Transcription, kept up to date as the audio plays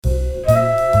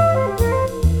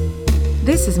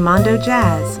This is Mondo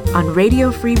Jazz on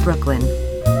Radio Free Brooklyn.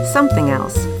 Something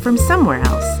else from somewhere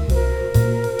else.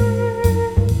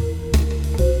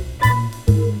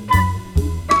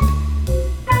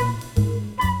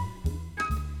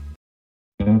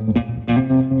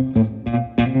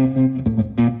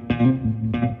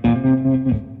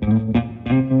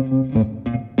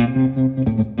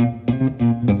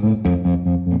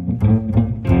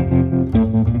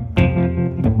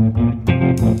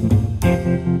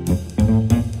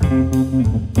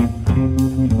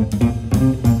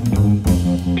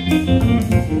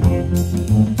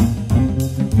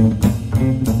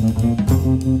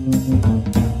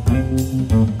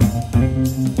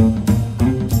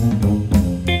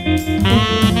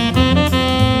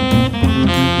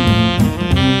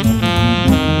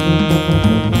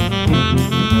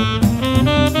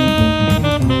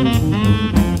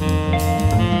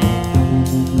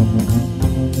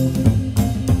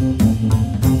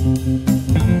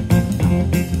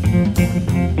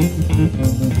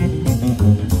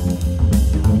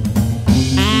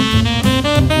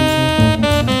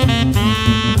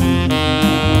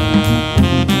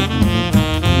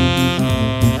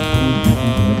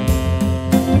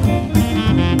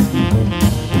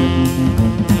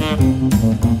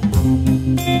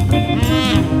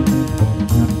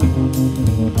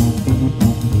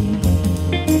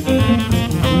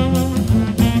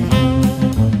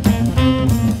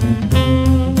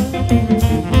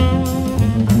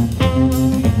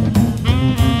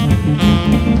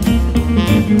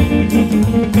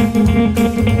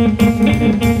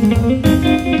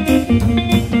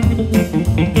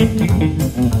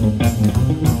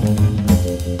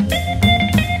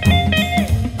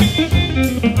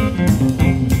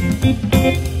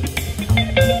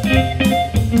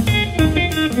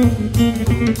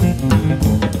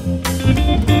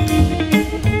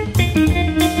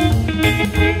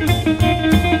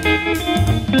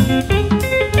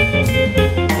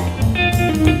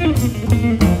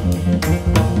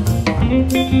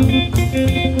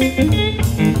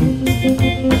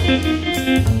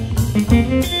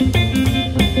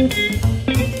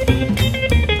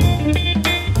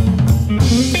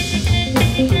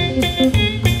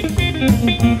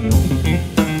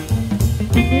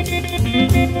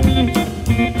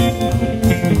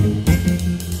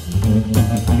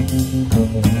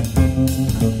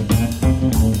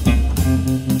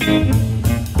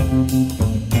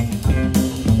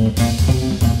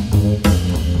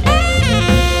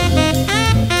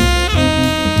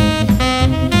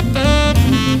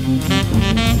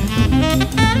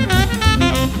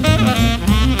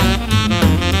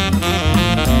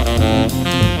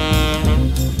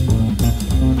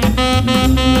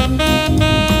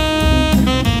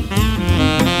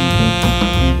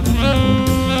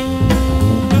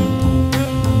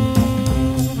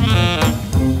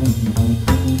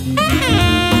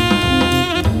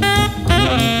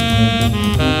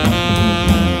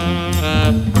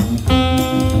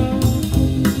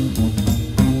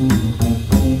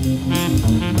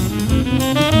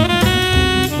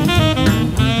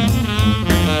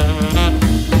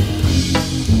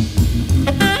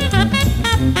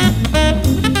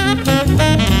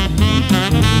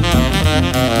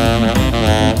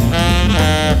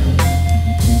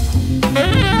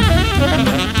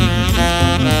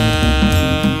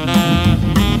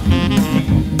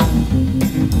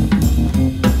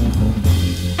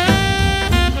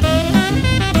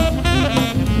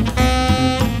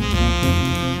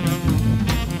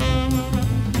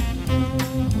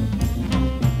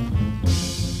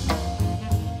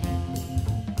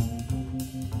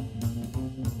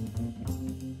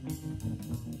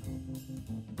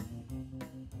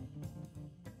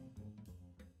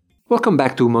 Welcome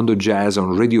back to Mondo Jazz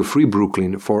on Radio Free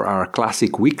Brooklyn for our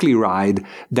classic weekly ride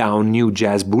down New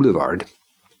Jazz Boulevard.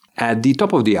 At the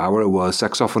top of the hour was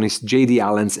saxophonist J.D.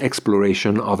 Allen's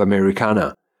exploration of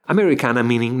Americana. Americana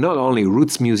meaning not only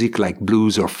roots music like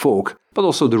blues or folk, but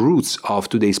also the roots of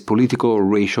today's political,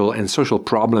 racial, and social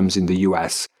problems in the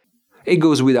US. It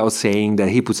goes without saying that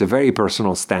he puts a very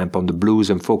personal stamp on the blues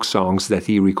and folk songs that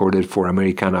he recorded for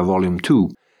Americana Volume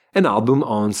 2, an album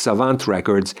on Savant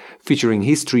Records featuring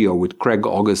his trio with Craig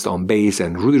August on bass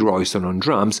and Rudy Royston on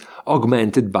drums,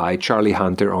 augmented by Charlie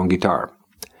Hunter on guitar.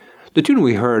 The tune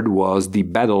we heard was The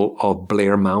Battle of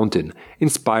Blair Mountain,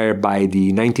 inspired by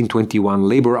the 1921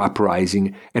 labor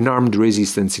uprising and armed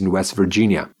resistance in West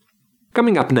Virginia.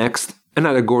 Coming up next,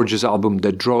 another gorgeous album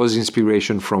that draws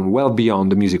inspiration from well beyond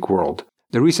the music world,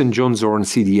 the recent John Zorn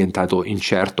CD entitled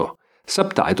Incerto,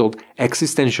 subtitled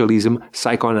Existentialism,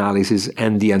 Psychoanalysis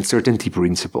and the Uncertainty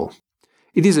Principle.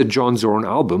 It is a John Zorn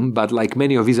album, but like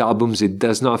many of his albums, it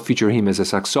does not feature him as a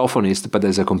saxophonist but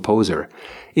as a composer,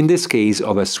 in this case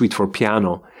of a suite for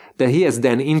piano, that he has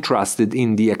then entrusted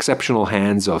in the exceptional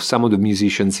hands of some of the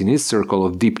musicians in his circle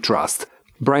of deep trust: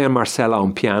 Brian Marcella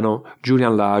on piano,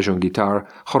 Julian Lage on guitar,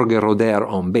 Jorge Roder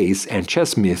on bass, and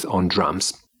Chas Smith on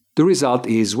drums. The result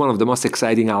is one of the most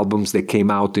exciting albums that came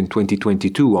out in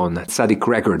 2022 on Tzadik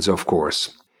Records, of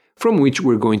course, from which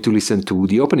we're going to listen to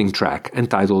the opening track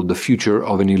entitled The Future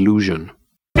of an Illusion.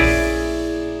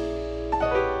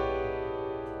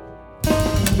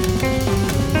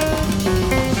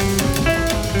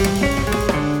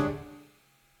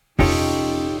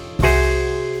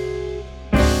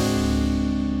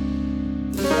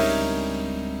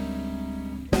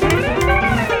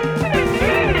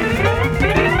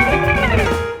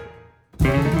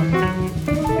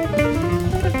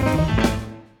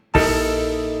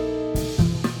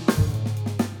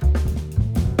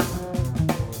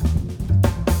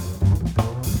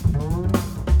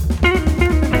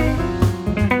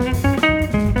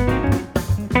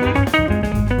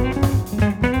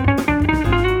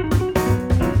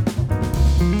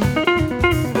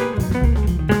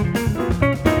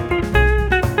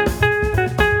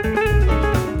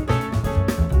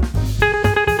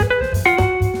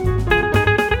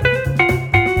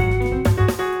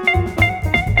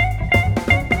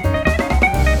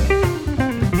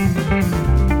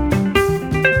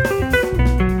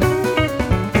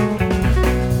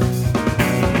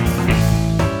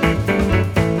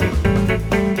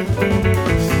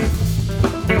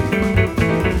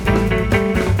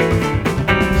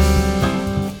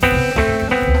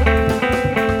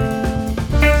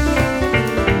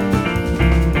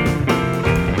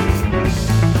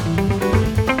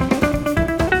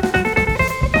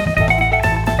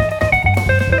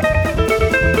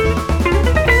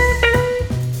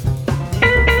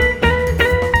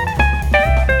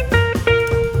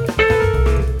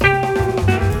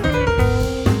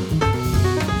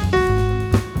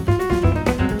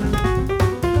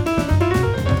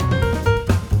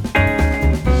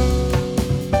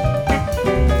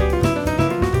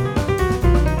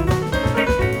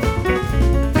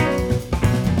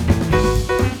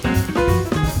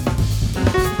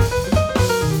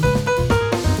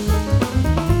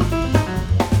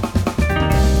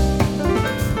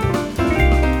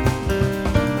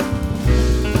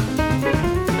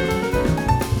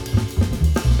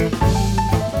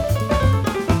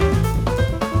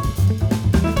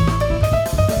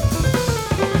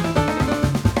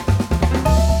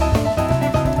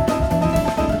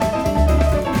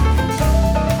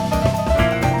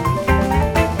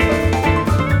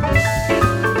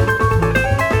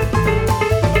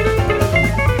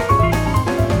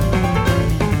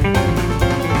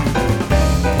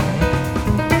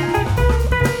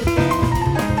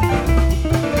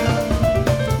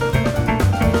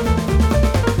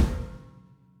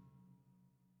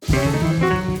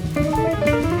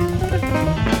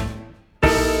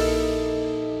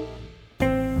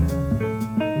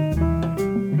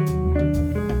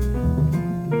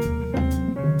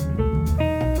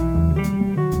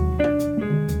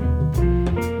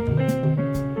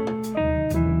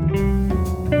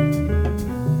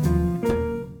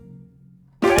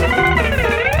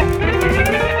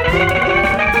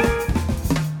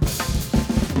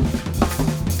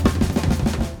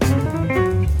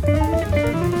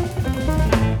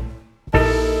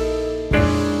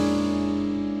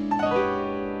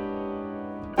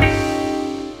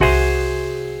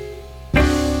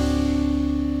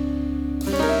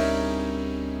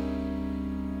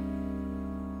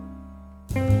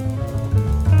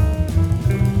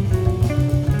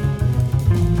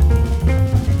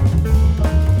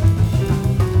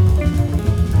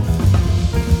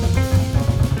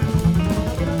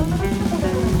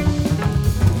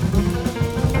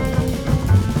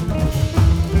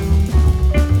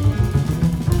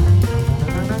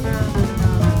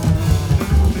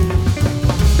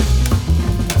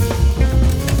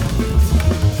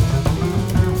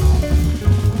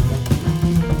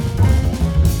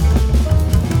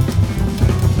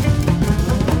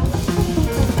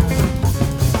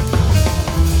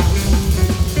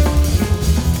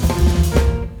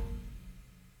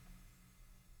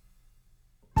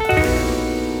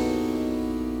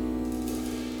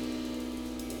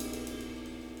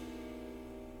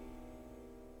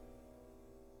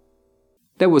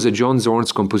 That was a John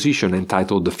Zorn's composition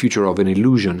entitled The Future of an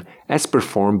Illusion, as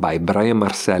performed by Brian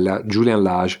Marcella, Julian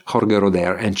Lage, Jorge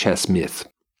Roder, and Chas Smith.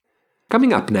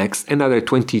 Coming up next, another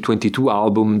 2022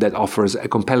 album that offers a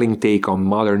compelling take on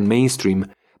modern mainstream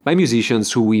by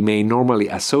musicians who we may normally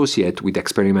associate with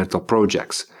experimental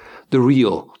projects. The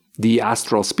Real, the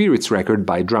Astral Spirits record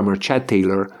by drummer Chad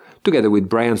Taylor, together with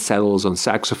Brian Settles on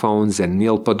saxophones and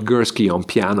Neil Podgorski on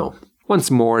piano.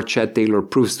 Once more, Chad Taylor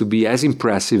proves to be as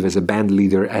impressive as a band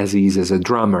leader as he is as a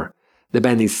drummer. The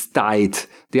band is tight,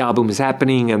 the album is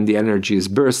happening, and the energy is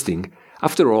bursting.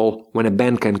 After all, when a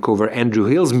band can cover Andrew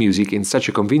Hill's music in such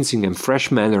a convincing and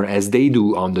fresh manner as they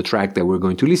do on the track that we're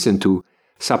going to listen to,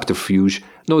 Subterfuge,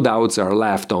 no doubts are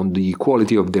left on the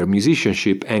quality of their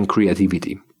musicianship and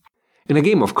creativity. In a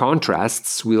game of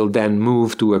contrasts, we'll then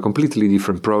move to a completely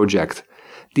different project,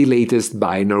 the latest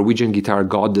by Norwegian guitar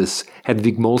goddess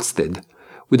Hedvig Molsted,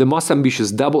 with the most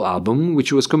ambitious double album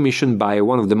which was commissioned by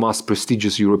one of the most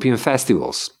prestigious European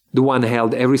festivals, the one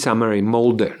held every summer in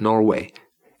Molde, Norway,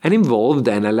 and involved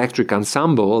an electric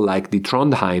ensemble like the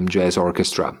Trondheim Jazz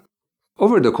Orchestra.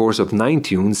 Over the course of 9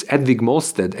 tunes, Hedvig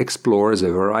Molsted explores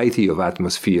a variety of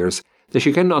atmospheres that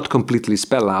she cannot completely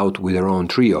spell out with her own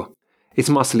trio. It's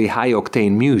mostly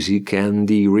high-octane music, and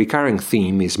the recurring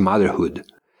theme is motherhood.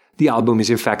 The album is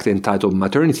in fact entitled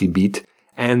Maternity Beat,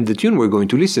 and the tune we're going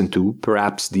to listen to,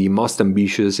 perhaps the most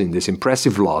ambitious in this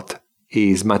impressive lot,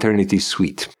 is Maternity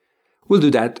Suite. We'll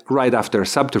do that right after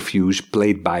Subterfuge,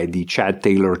 played by the Chad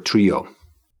Taylor Trio.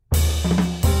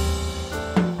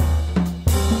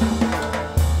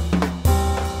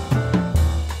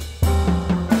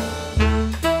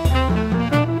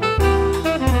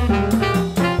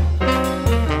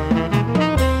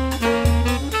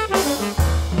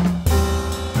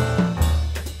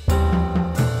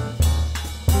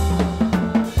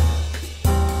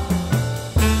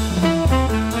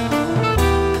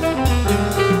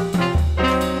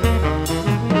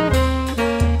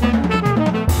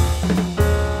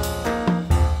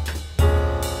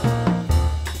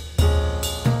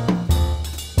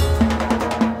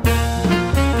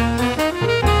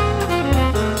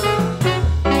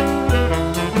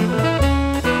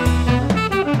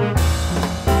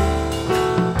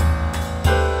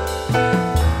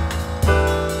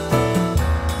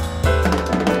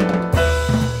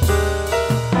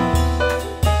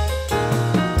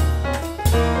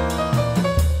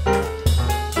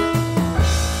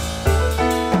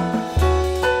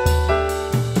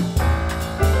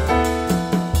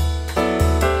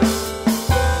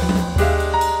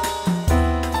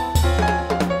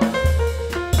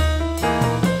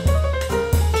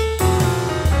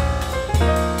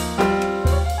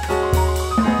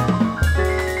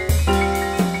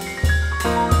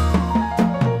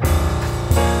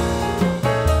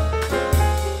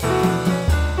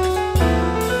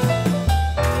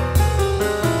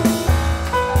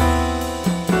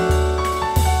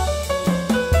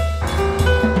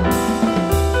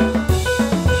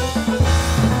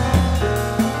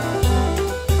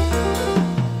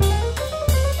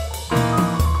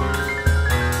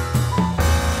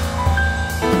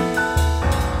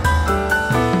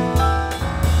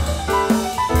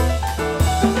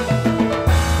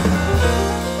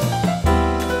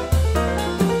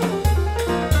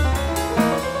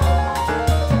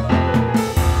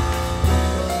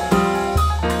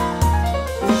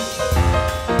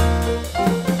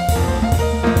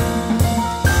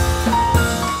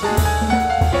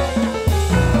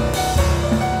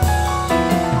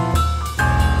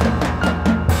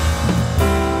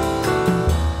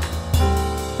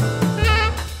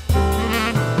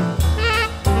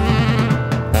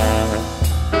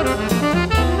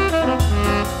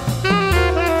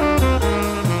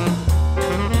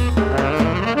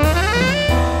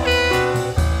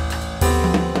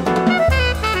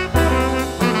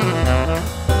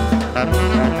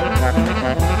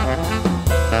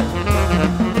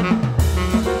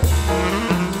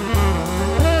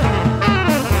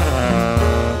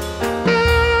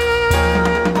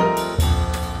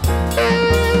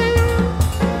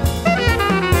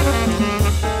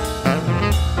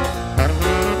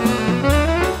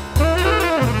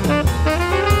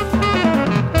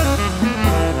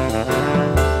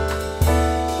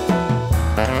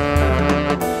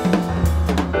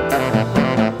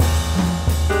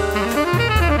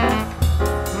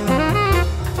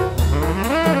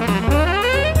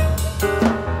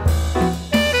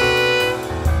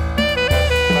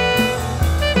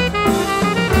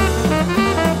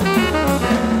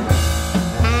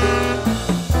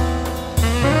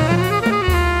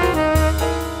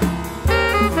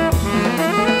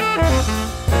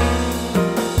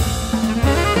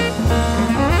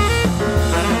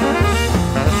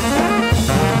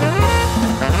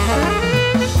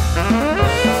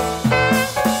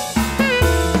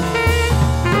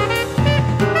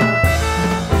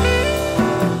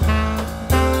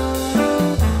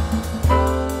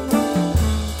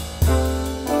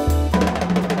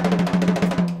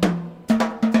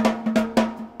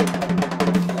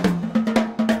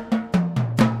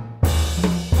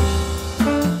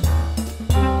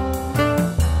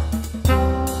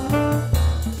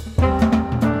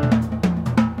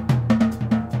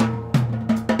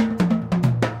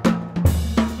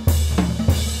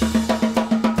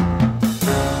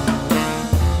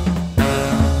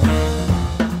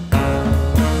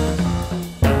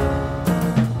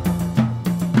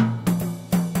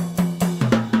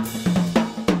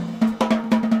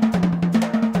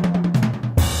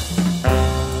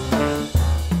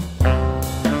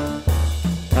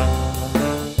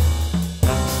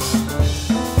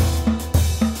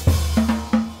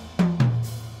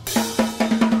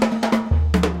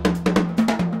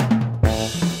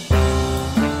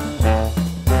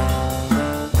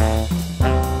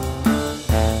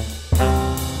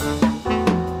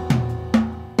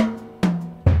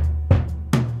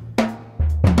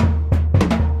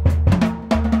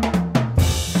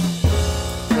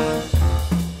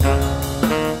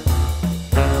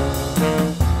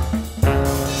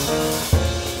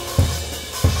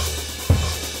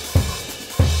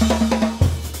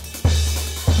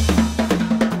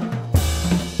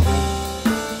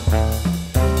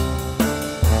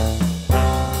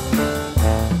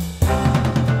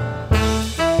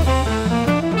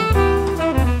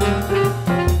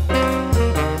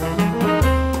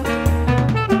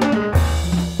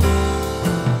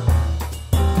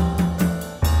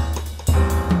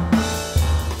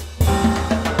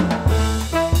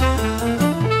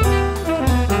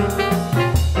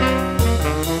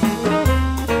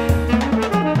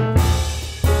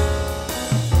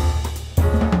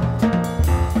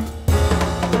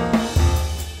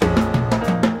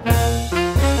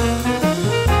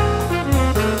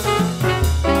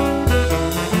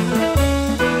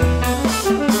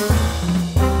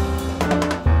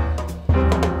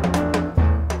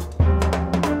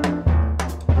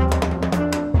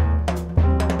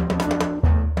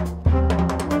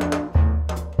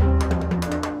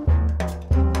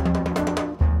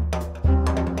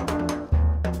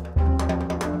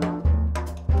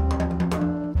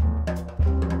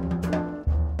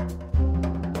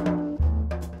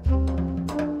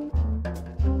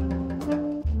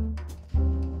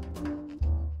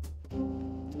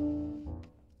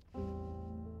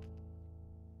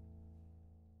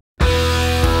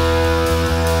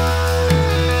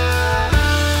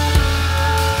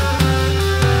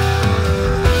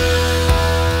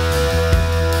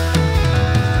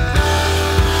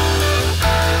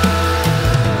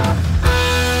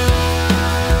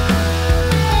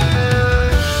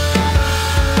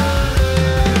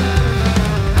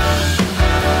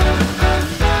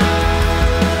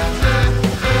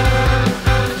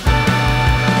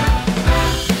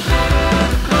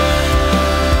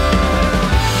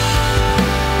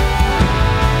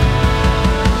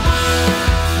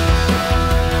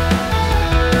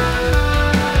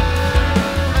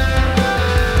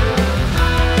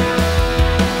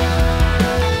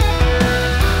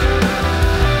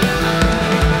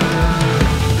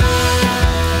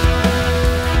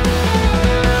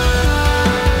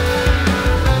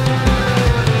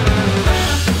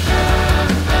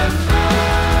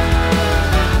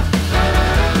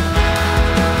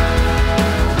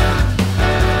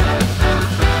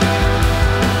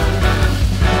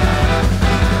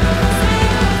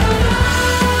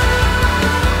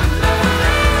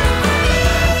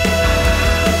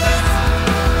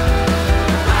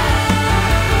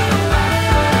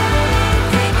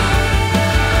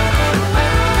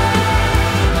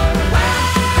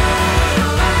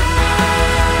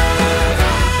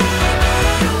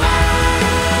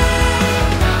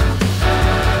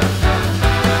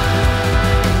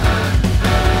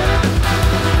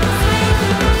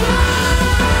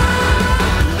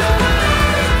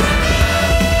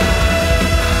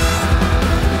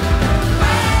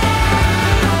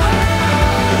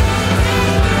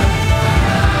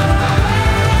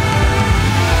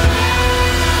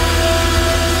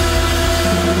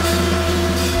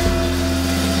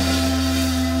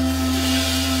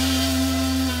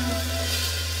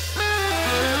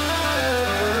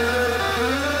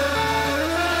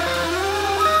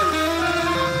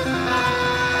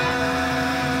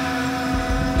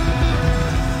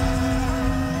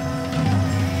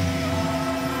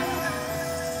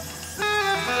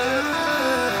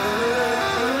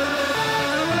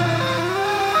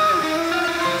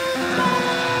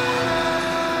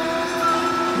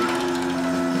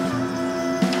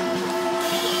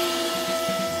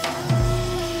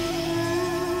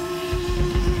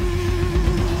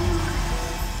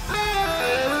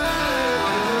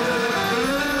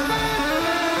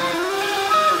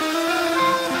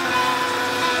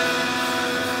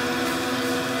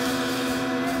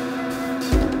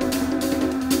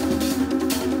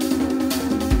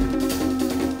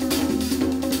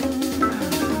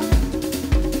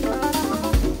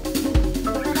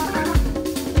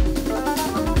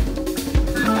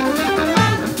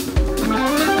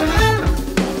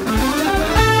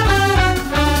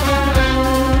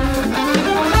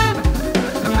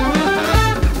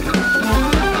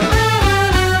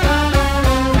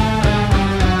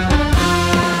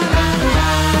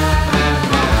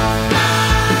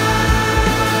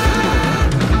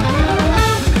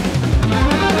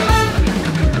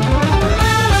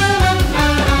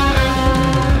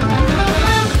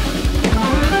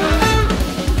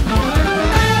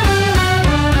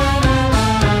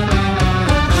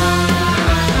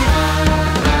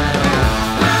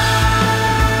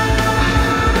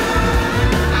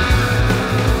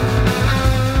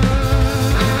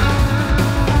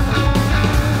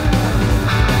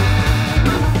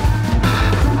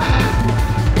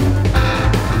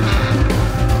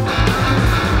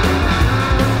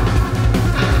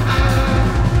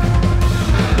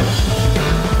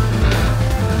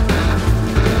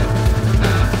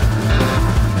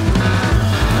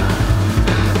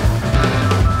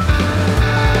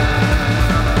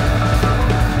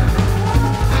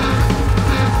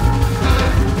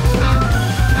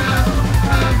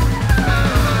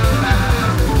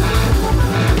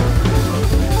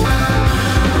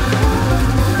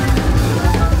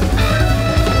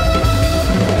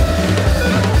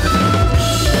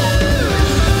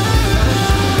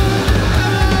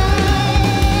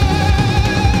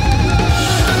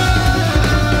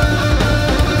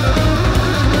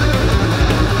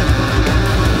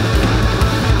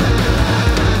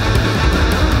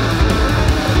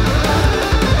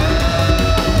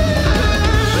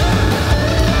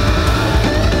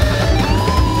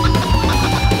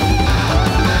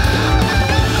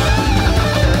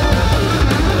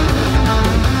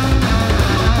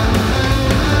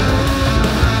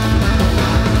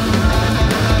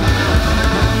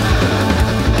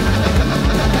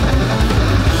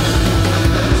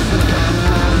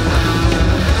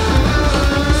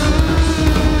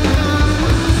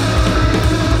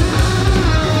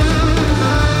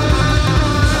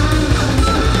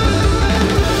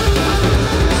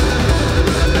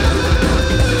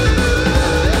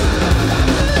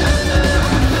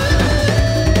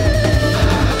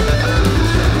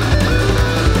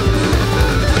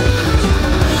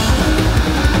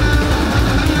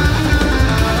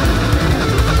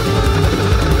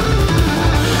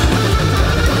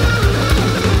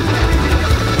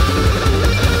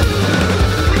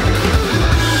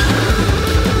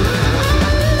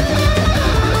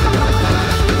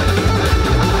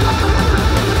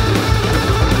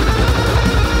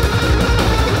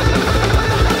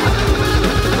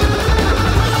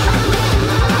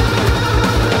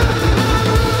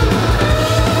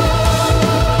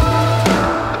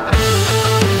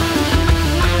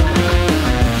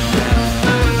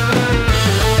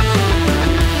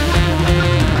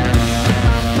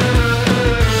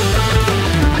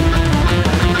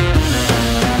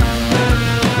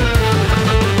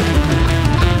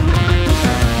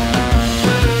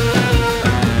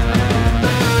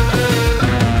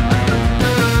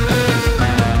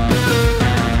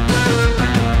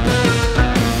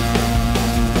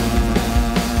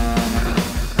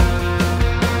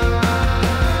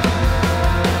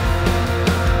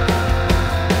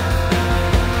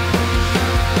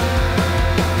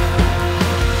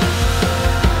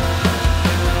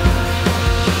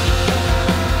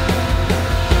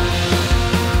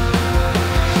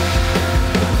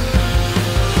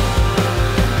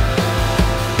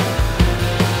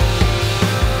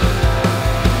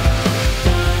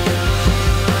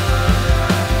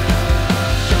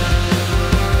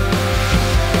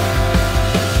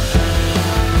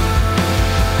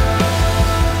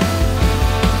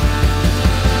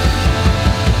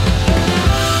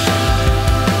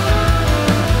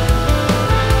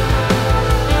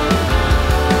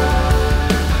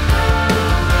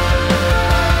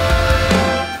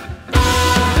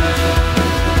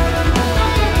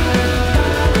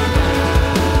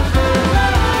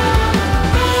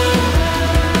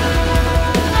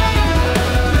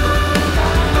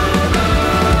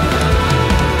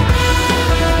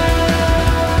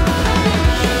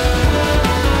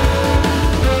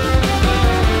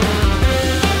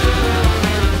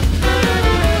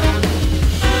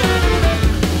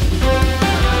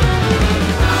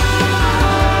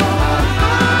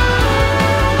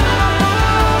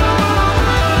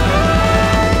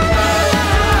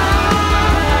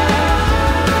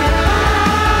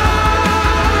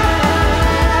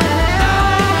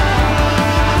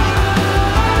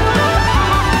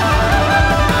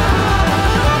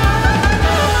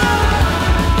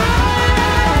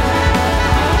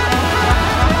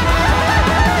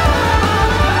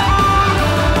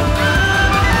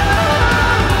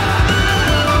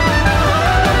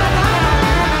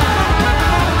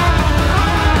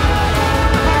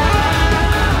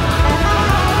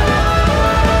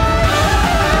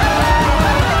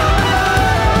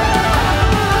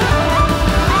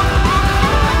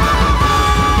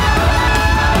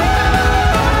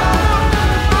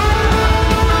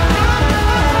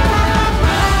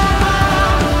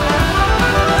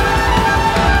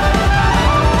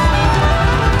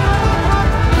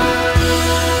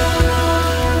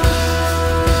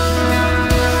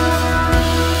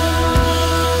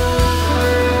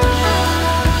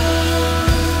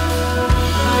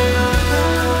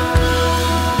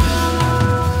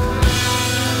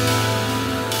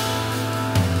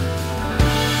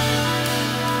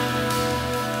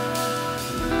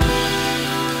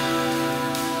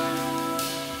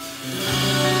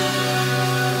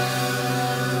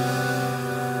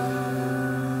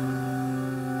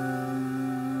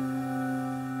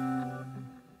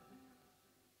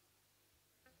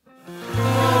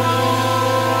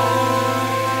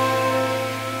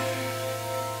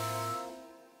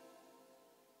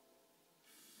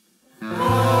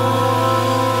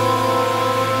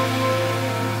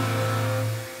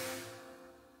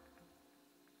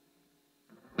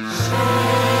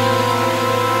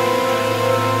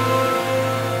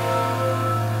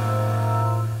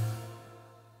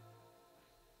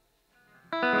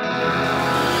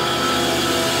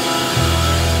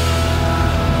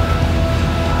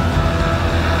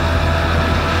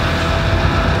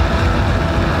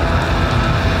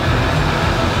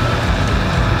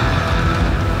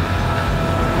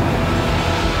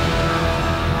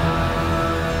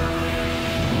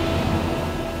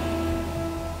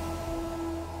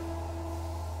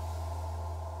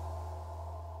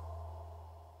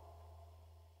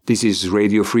 This is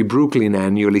Radio Free Brooklyn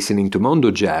and you're listening to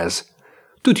Mondo Jazz.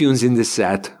 Two tunes in this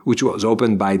set, which was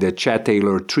opened by the Chad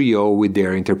Taylor Trio with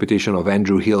their interpretation of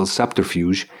Andrew Hill's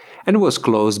Subterfuge, and was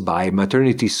closed by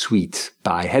Maternity Suite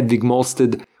by Hedvig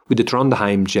Molsted with the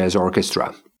Trondheim Jazz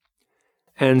Orchestra.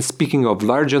 And speaking of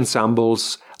large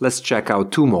ensembles, let's check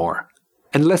out two more.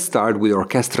 And let's start with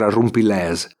Orquestra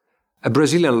Rumpilés, a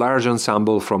Brazilian large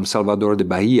ensemble from Salvador de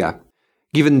Bahia.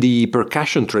 Given the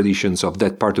percussion traditions of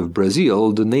that part of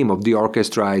Brazil, the name of the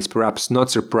orchestra is perhaps not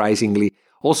surprisingly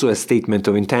also a statement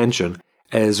of intention,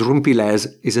 as Rumpilés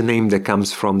is a name that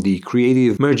comes from the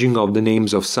creative merging of the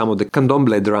names of some of the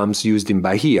candomblé drums used in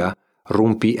Bahia,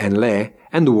 rumpi and lé,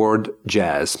 and the word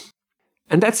jazz.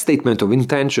 And that statement of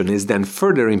intention is then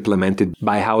further implemented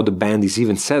by how the band is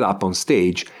even set up on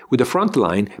stage, with the front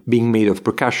line being made of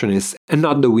percussionists and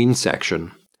not the wind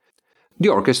section. The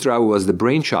orchestra was the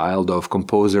brainchild of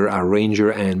composer,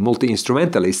 arranger, and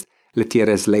multi-instrumentalist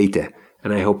Letieres Leite,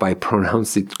 and I hope I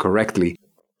pronounced it correctly.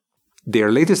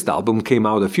 Their latest album came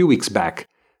out a few weeks back,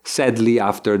 sadly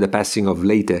after the passing of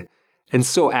Leite, and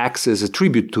so acts as a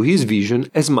tribute to his vision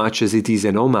as much as it is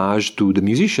an homage to the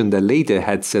musician that Leite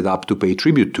had set up to pay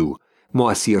tribute to,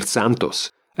 Moacir Santos,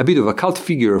 a bit of a cult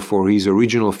figure for his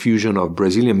original fusion of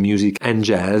Brazilian music and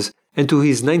jazz, and to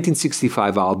his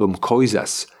 1965 album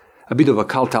Coisas, a bit of a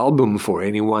cult album for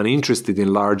anyone interested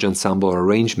in large ensemble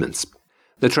arrangements.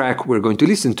 The track we're going to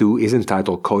listen to is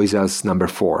entitled Coisas No.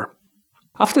 4.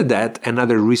 After that,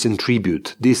 another recent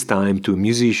tribute, this time to a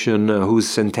musician whose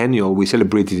centennial we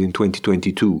celebrated in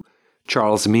 2022,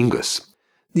 Charles Mingus.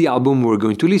 The album we're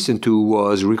going to listen to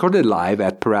was recorded live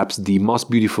at perhaps the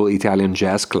most beautiful Italian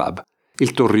jazz club, Il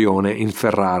Torrione in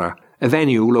Ferrara, a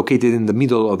venue located in the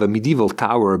middle of a medieval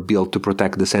tower built to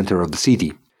protect the center of the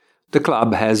city. The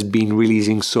club has been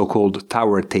releasing so-called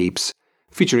tower tapes,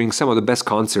 featuring some of the best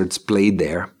concerts played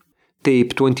there.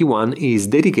 Tape 21 is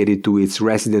dedicated to its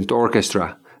resident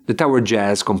orchestra, the Tower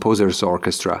Jazz Composers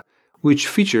Orchestra, which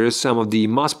features some of the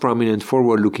most prominent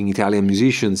forward-looking Italian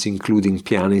musicians, including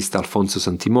pianist Alfonso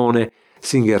Santimone,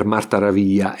 singer Marta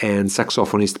Raviglia, and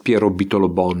saxophonist Piero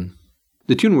Bitolo-Bon.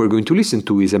 The tune we're going to listen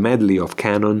to is a medley of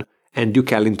Canon and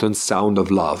Duke Ellington's Sound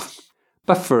of Love.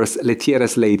 But first,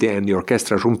 Letieres Leite and the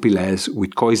Orquestra Rumpilés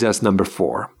with Coisas No.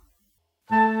 4.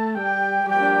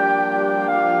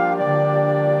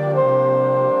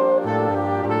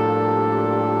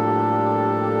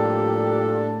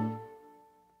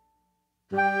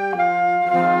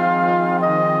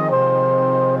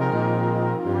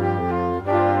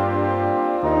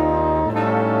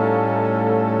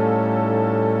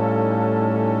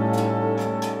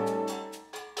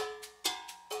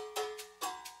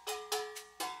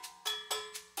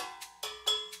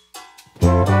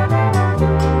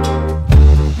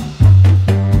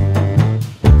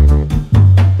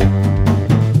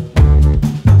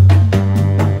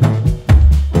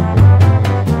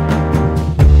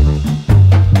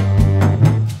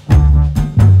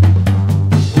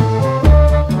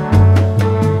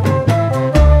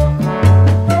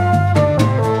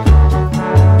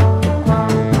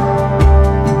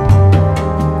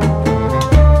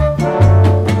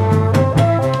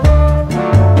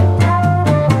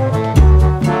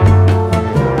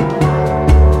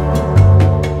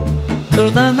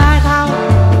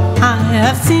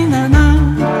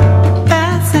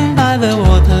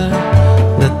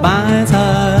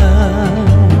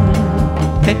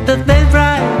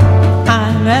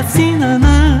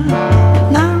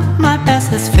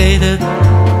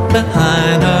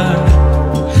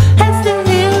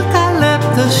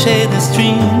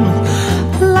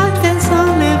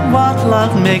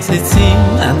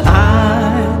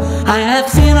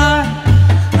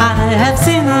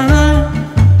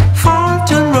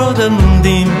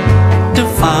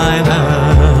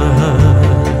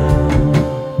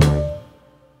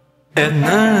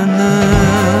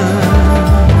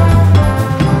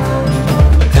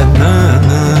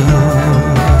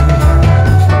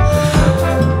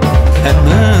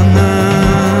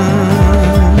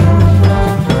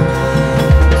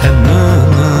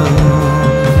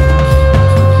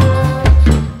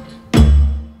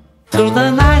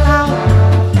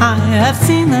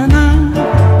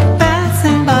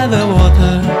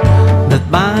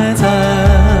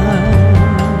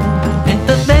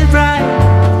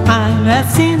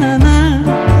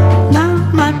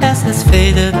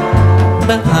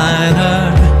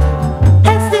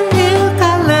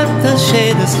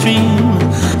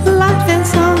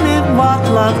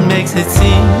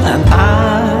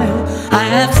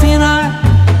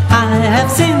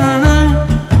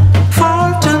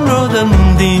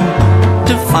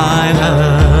 To find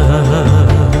her.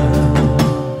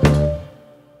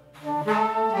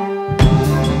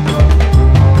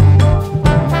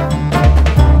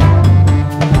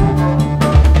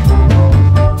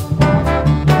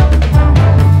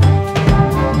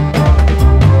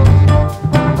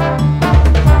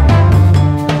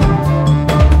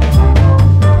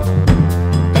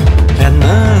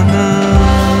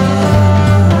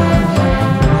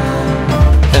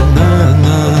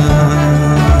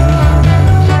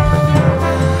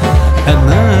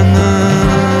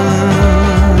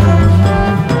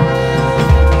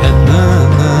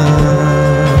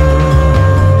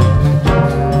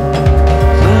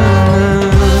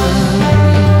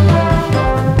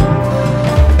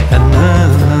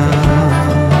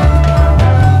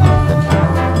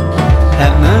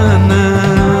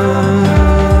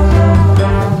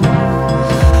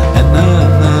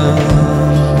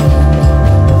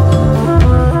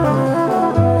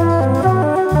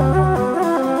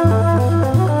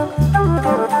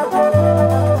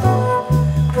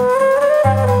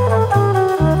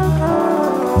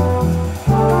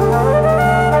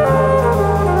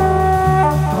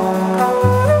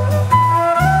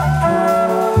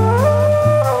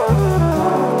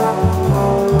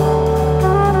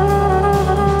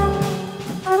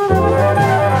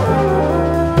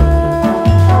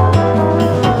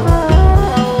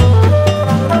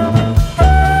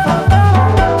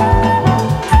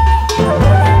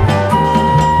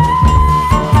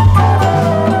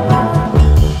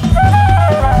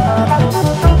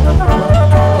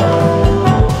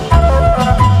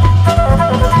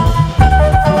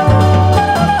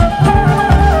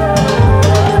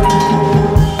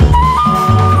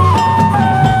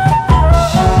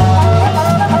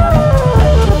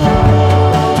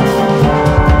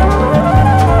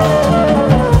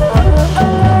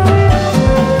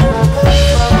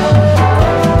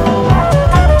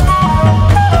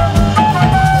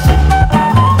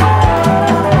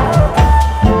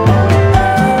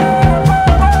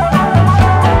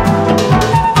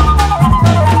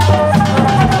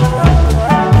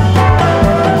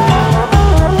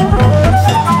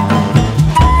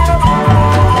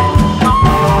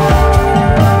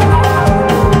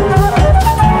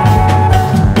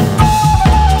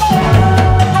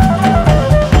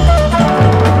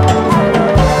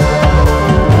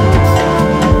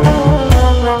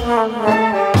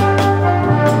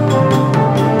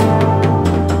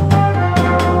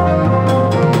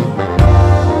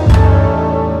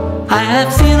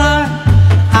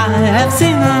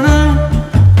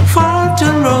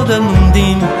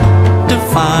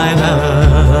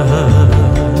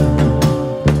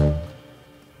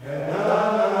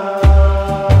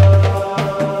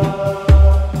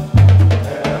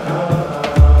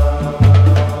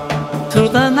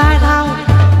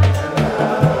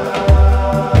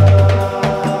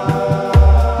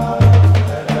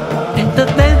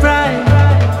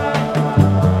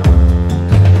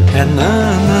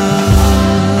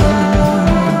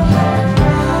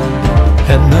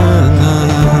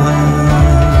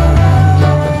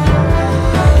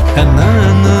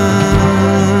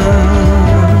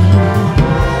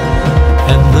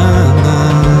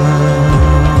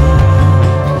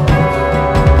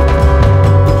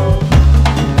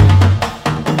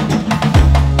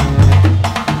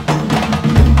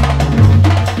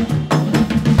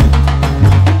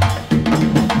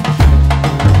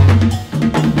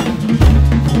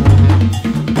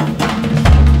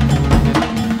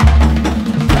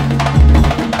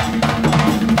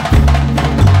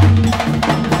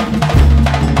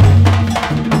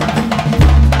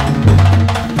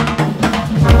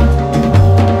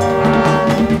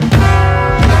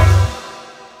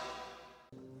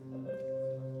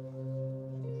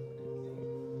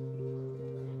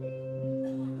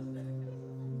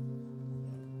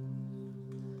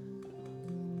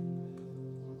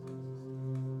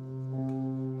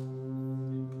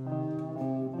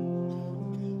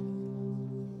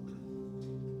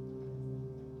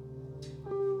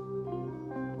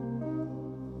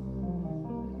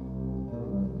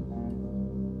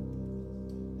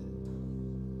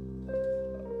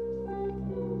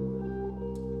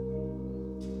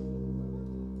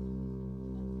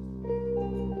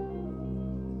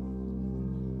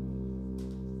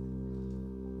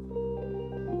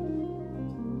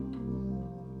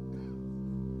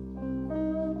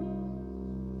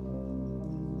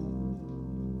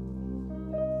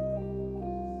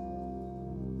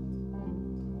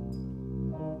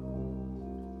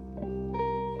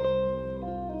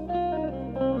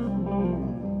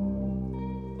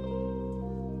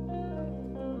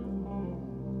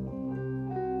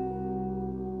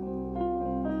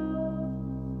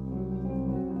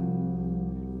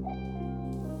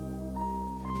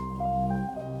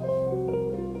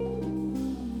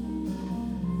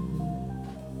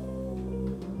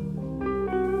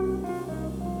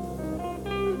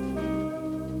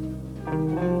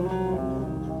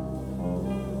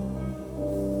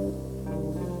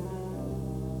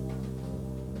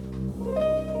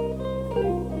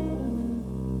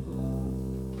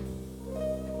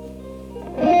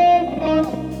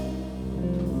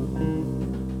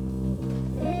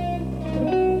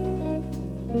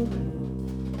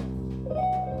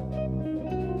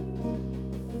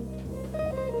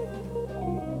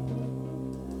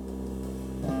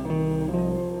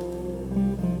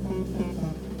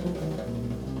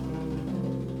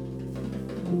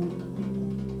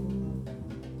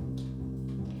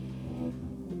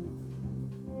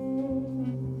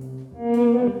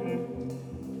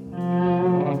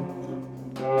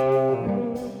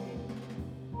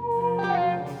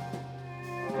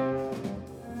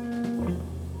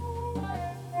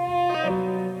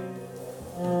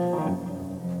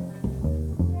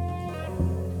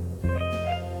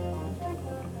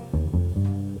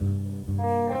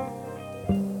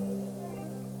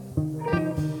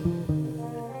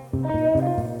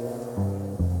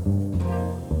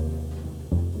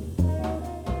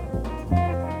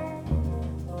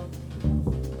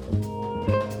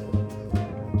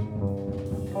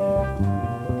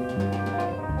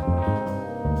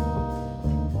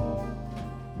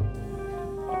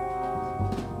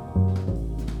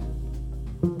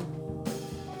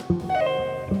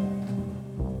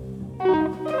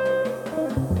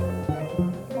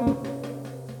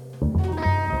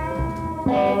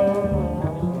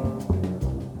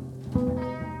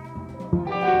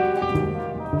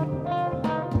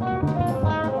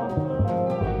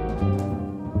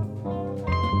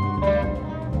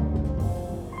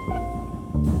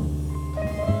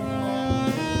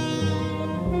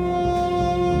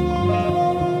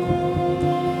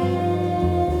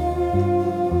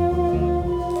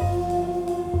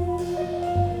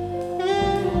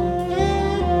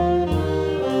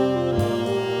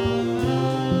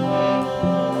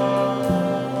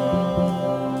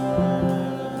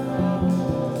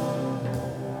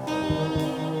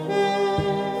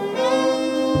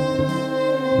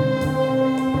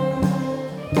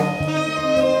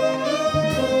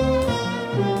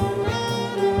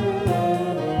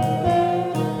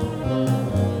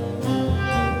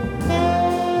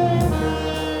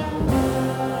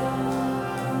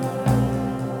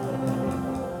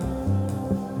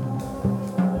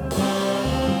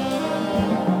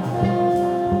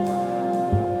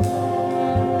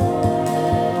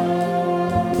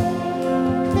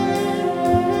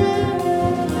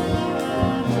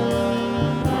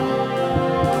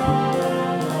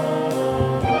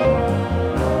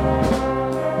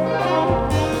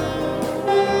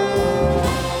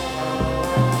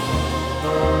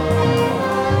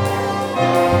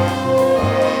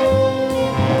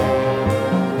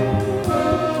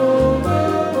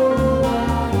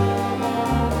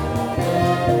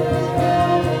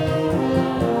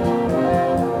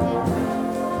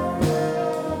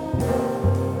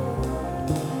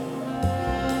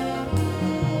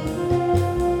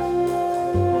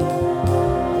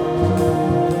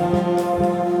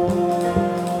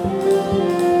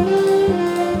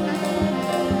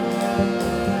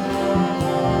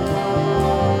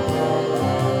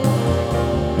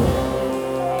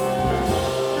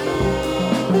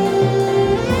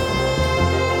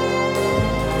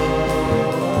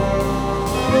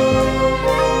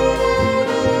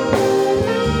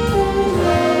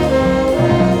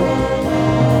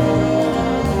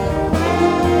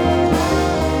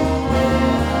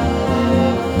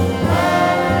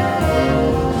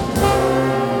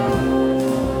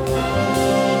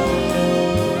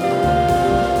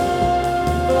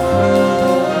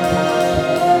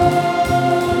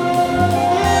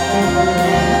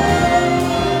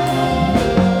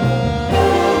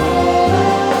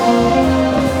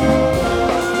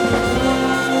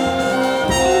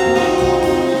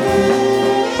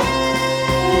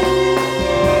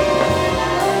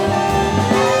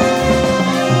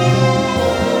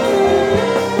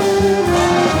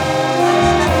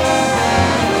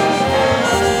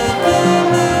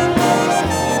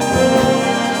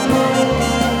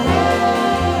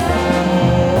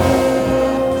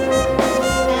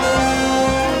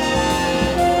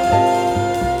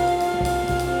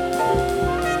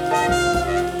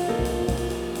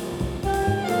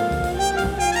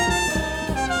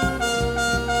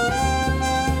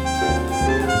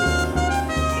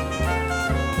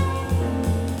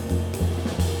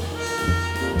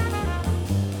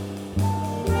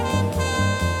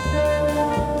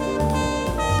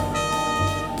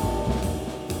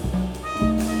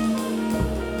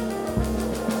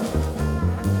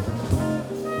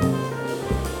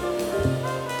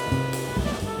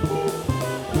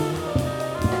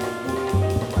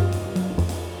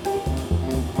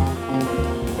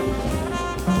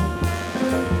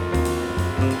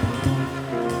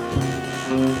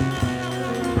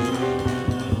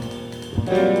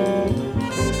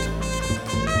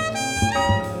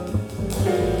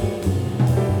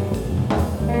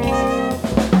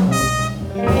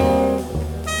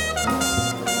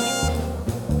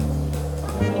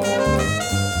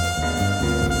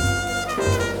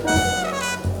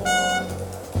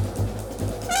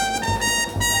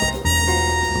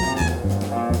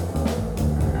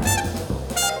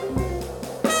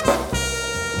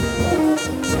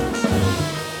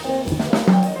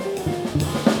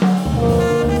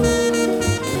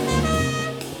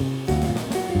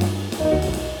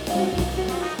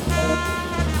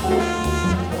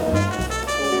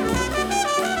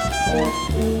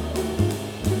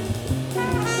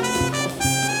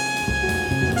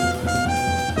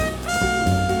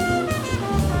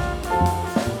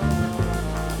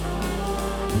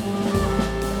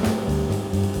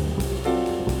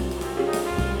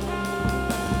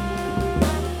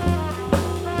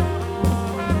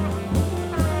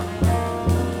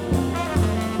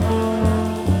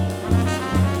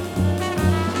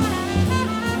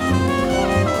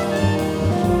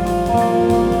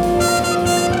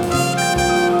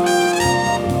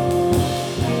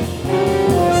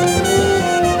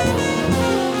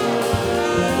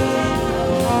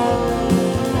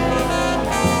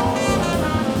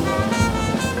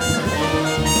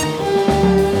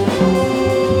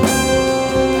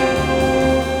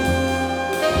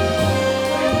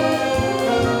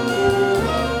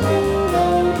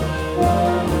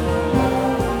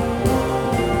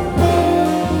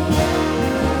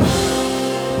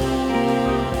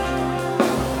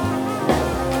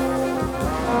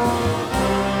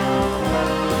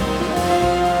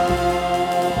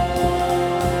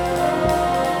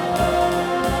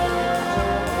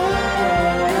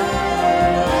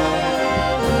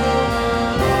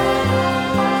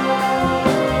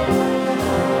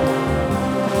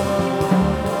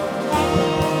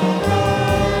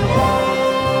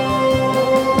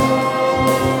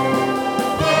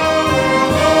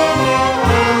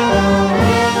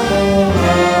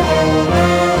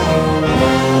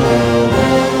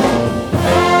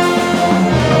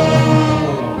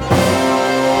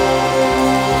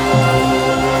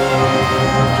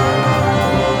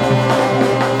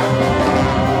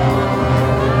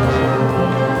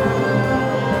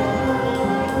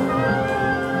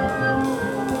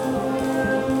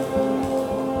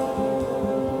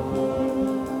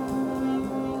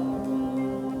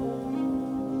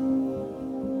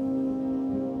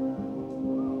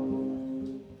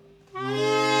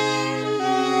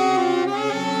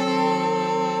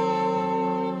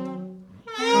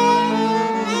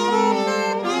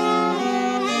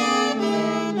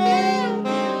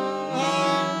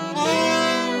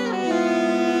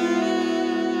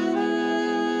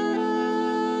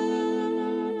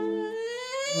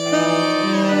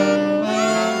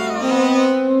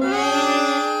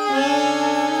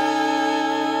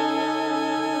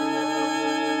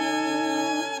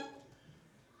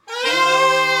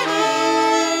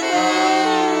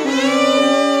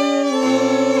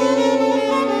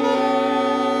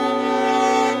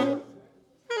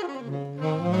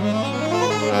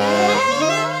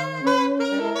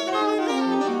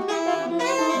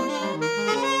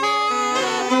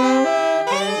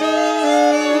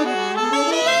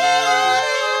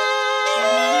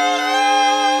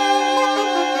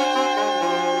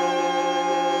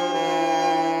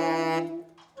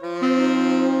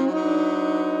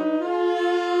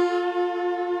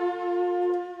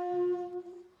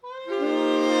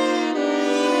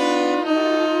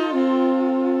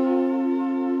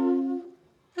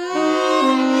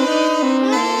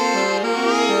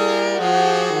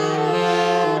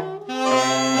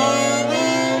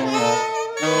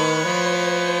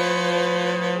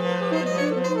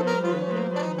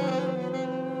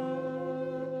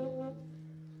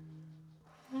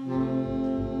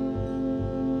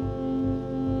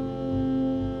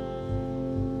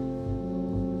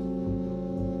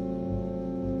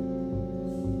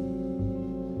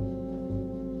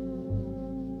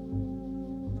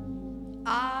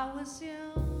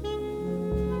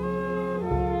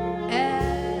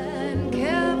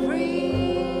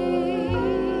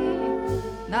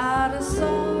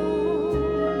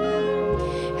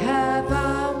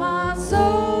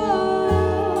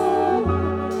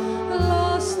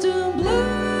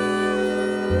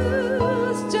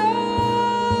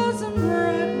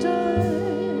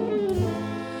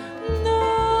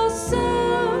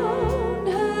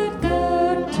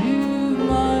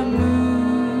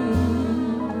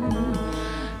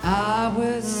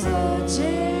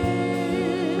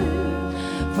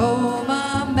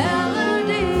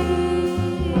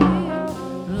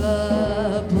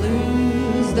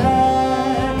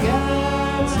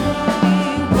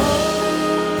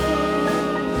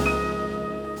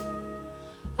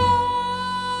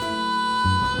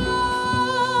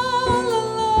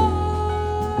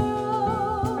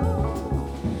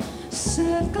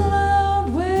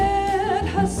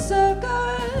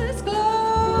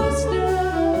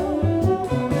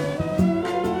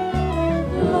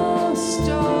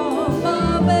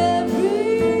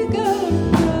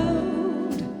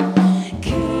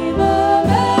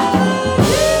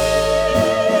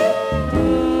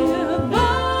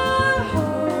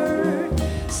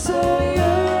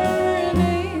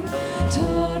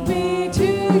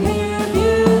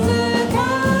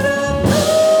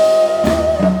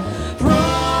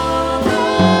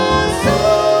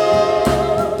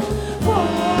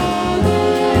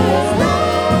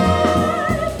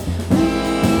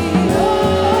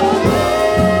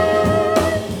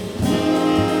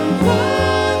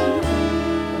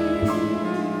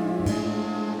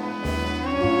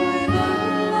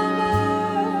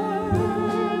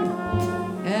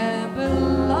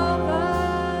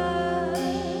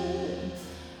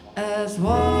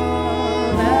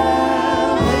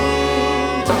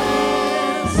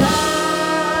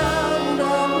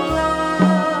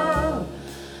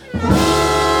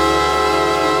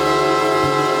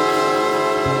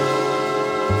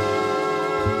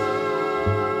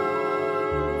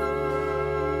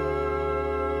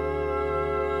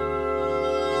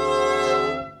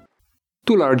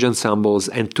 Two large ensembles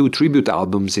and two tribute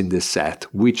albums in this set,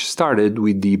 which started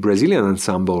with the Brazilian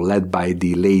ensemble led by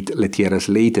the late Letieres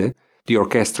Leite, the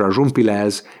Orquestra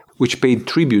Rumpilés, which paid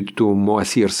tribute to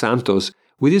Moacir Santos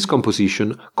with his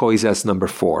composition Coisas No.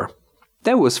 4.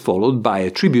 That was followed by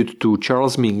a tribute to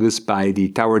Charles Mingus by the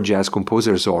Tower Jazz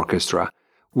Composers Orchestra,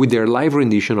 with their live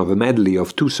rendition of a medley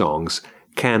of two songs,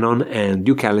 Canon and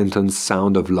Duke Ellington's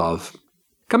Sound of Love.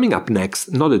 Coming up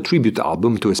next, not a tribute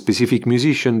album to a specific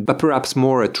musician, but perhaps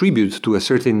more a tribute to a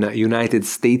certain United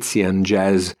Statesian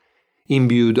jazz,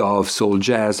 imbued of soul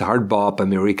jazz, hard bop,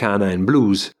 Americana and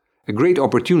blues. A great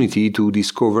opportunity to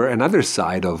discover another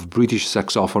side of British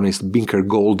saxophonist Binker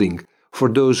Golding, for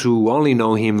those who only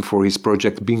know him for his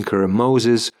project Binker and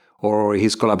Moses or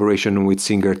his collaboration with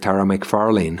singer Tara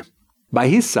McFarlane. By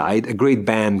his side, a great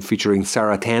band featuring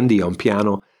Sarah Tandy on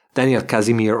piano, Daniel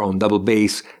Casimir on double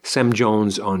bass, Sam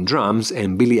Jones on drums,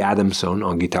 and Billy Adamson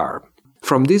on guitar.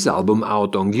 From this album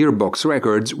out on Gearbox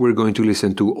Records, we're going to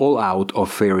listen to All Out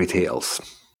of Fairy Tales.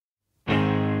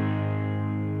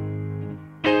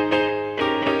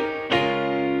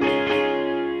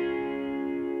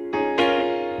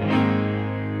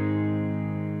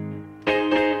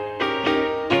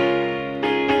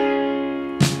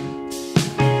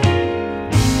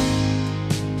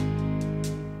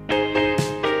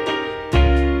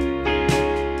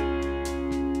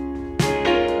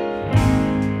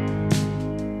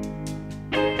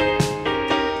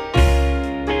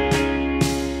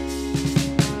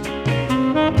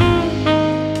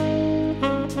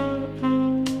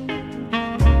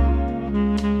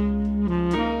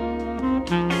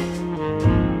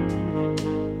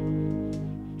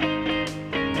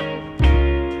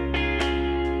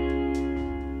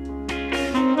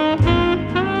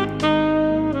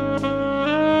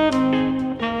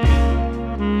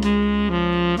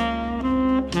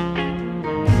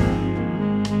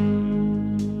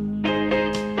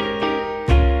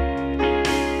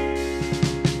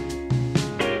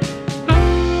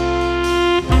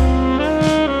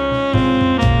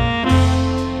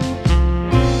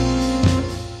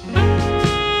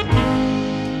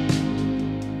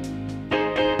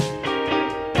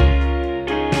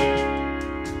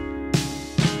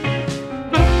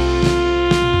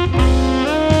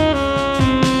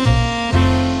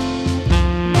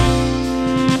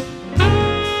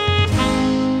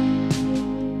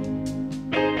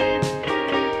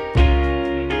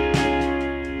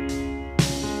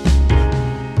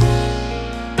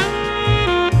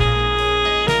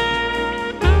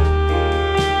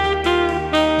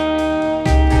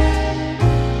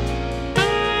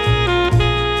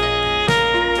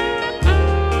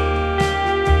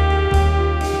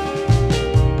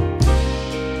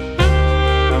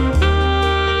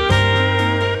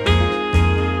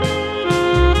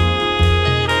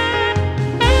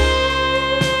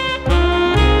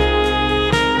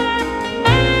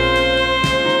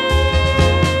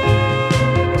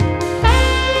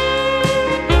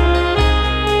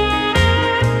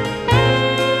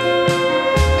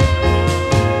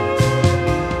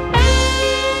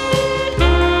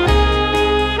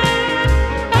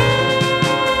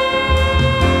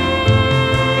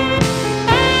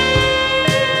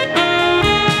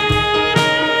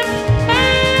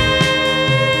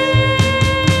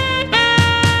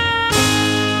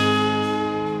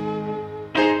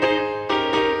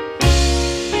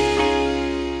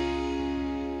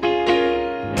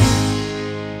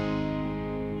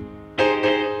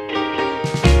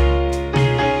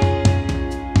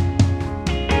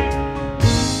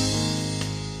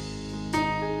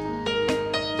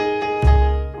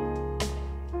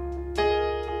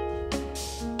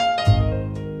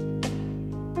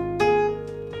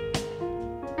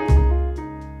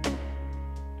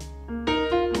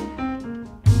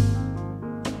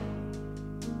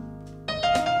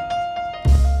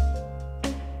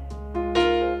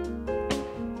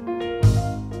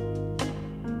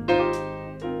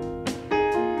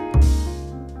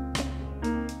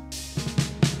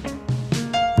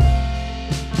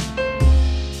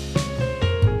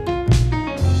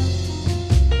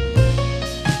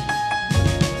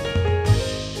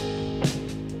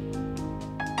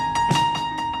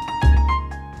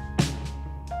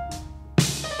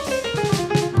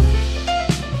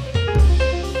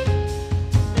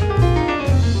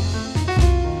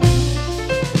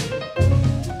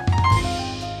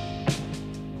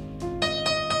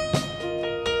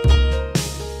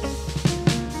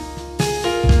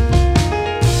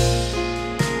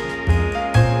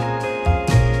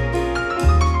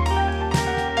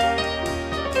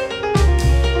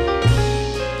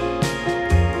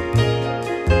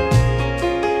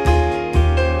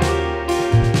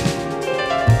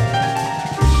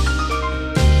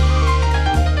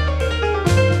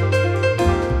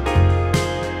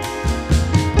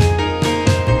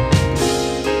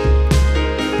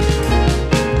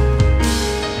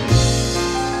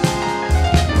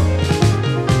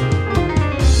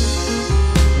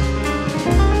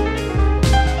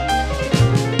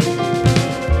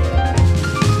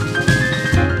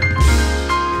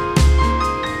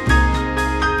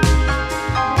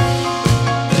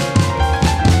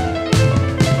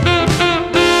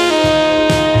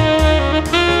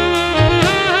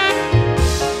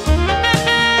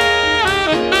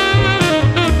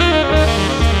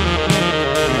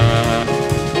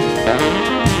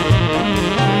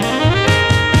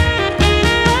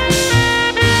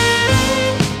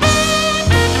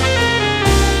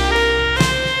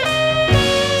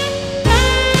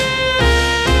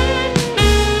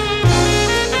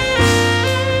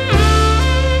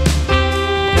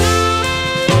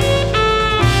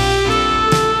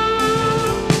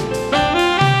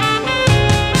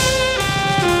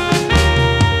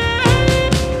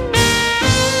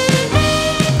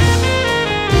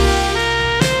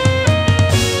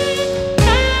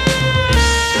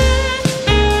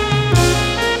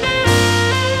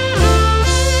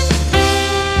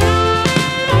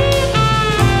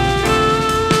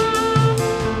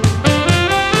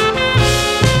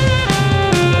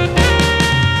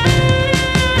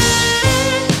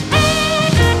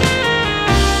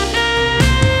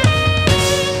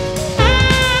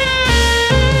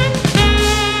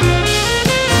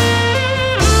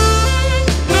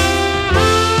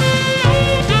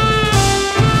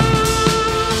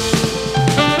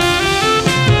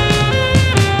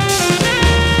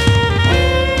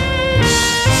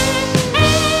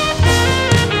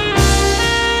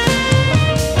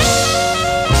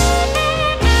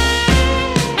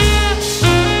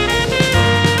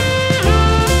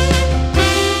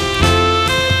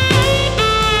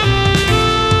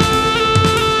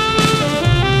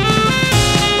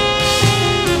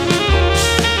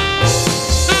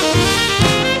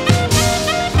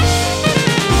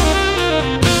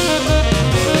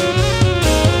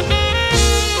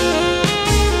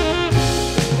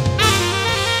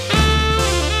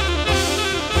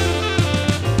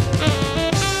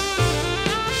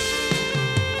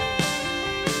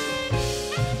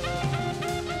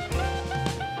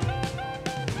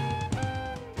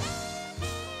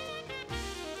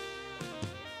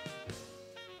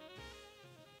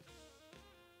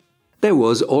 That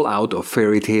was All Out of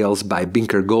Fairy Tales by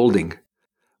Binker Golding.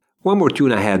 One more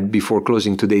tune ahead before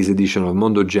closing today's edition of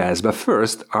Mondo Jazz, but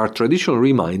first, our traditional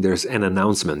reminders and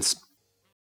announcements.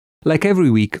 Like every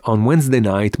week, on Wednesday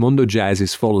night, Mondo Jazz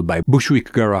is followed by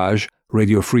Bushwick Garage,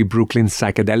 Radio Free Brooklyn's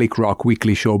psychedelic rock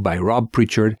weekly show by Rob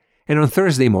Pritchard, and on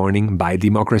Thursday morning by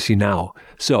Democracy Now!,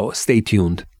 so stay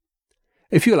tuned.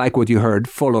 If you like what you heard,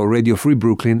 follow Radio Free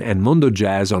Brooklyn and Mondo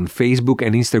Jazz on Facebook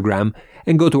and Instagram,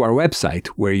 and go to our website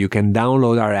where you can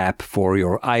download our app for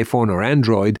your iPhone or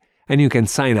Android, and you can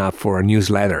sign up for our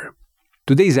newsletter.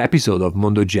 Today's episode of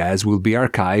Mondo Jazz will be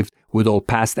archived with all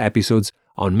past episodes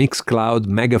on Mixcloud,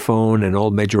 Megaphone, and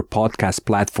all major podcast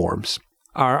platforms.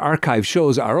 Our archive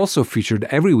shows are also featured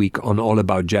every week on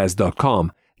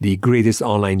allaboutjazz.com, the greatest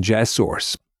online jazz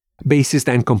source. Bassist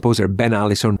and composer Ben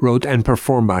Allison wrote and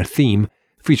performed our theme,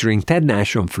 featuring Ted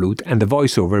Nash on flute and the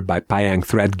voiceover by Payang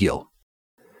Threadgill.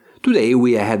 Today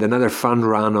we had another fun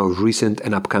run of recent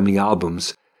and upcoming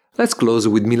albums. Let's close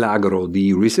with Milagro,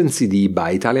 the recent CD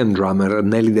by Italian drummer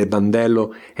Nelly De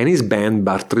Bandello and his band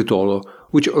Bar Tritolo,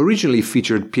 which originally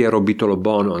featured Piero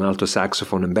Bitolo-Bon on alto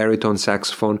saxophone and baritone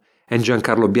saxophone and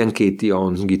Giancarlo Bianchetti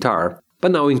on guitar,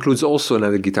 but now includes also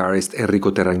another guitarist,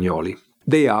 Enrico Terragnoli.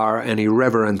 They are an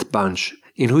irreverent bunch,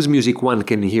 in whose music one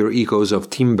can hear echoes of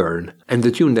Tim Berne, and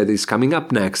the tune that is coming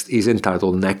up next is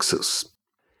entitled Nexus.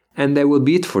 And that will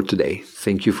be it for today.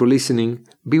 Thank you for listening,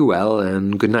 be well,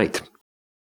 and good night.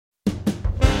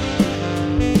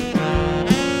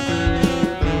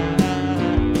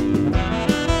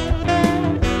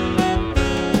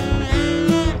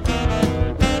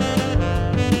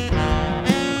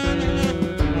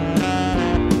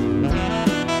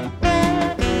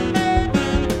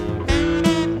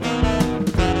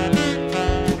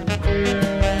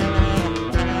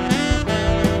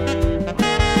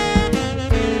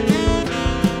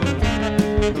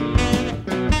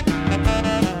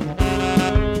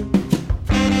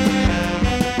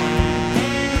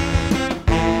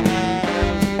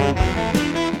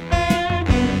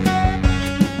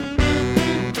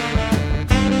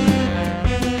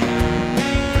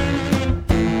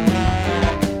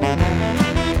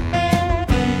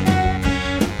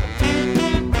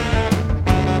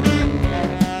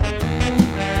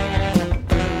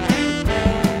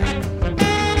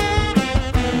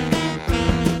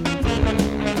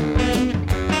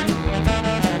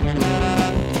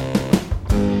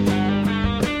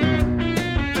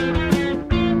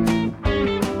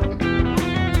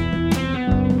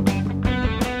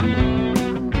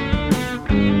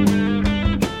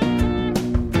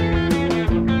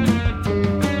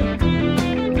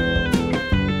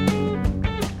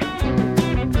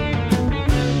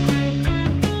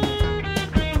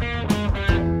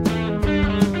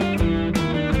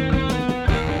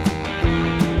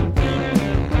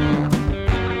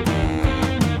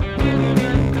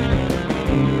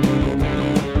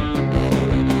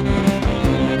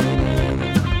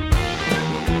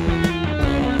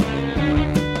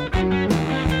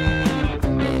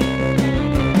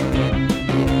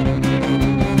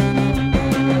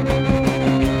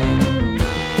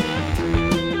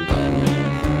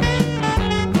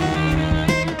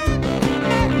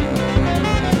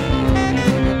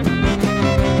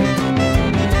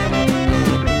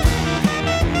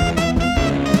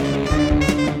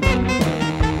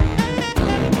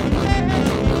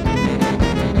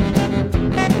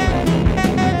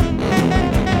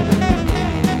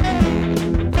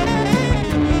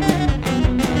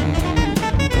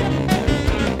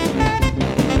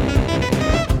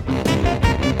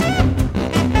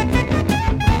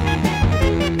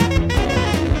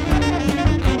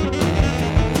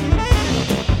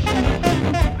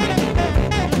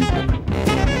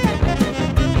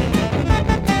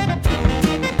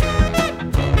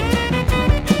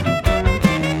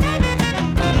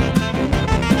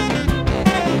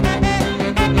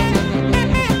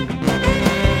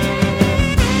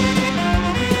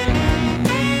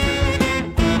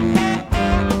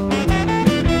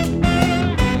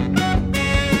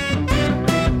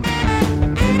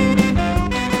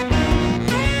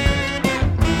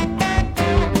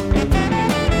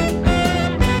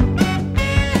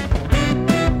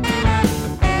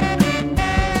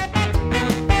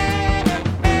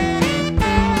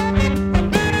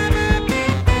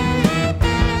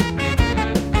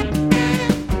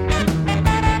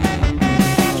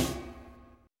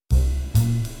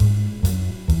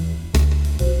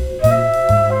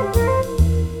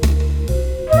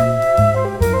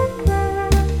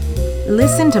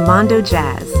 Listen to Mondo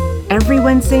Jazz every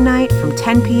Wednesday night from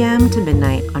 10 p.m. to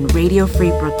midnight on Radio Free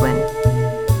Brooklyn.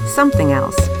 Something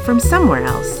else from somewhere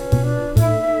else.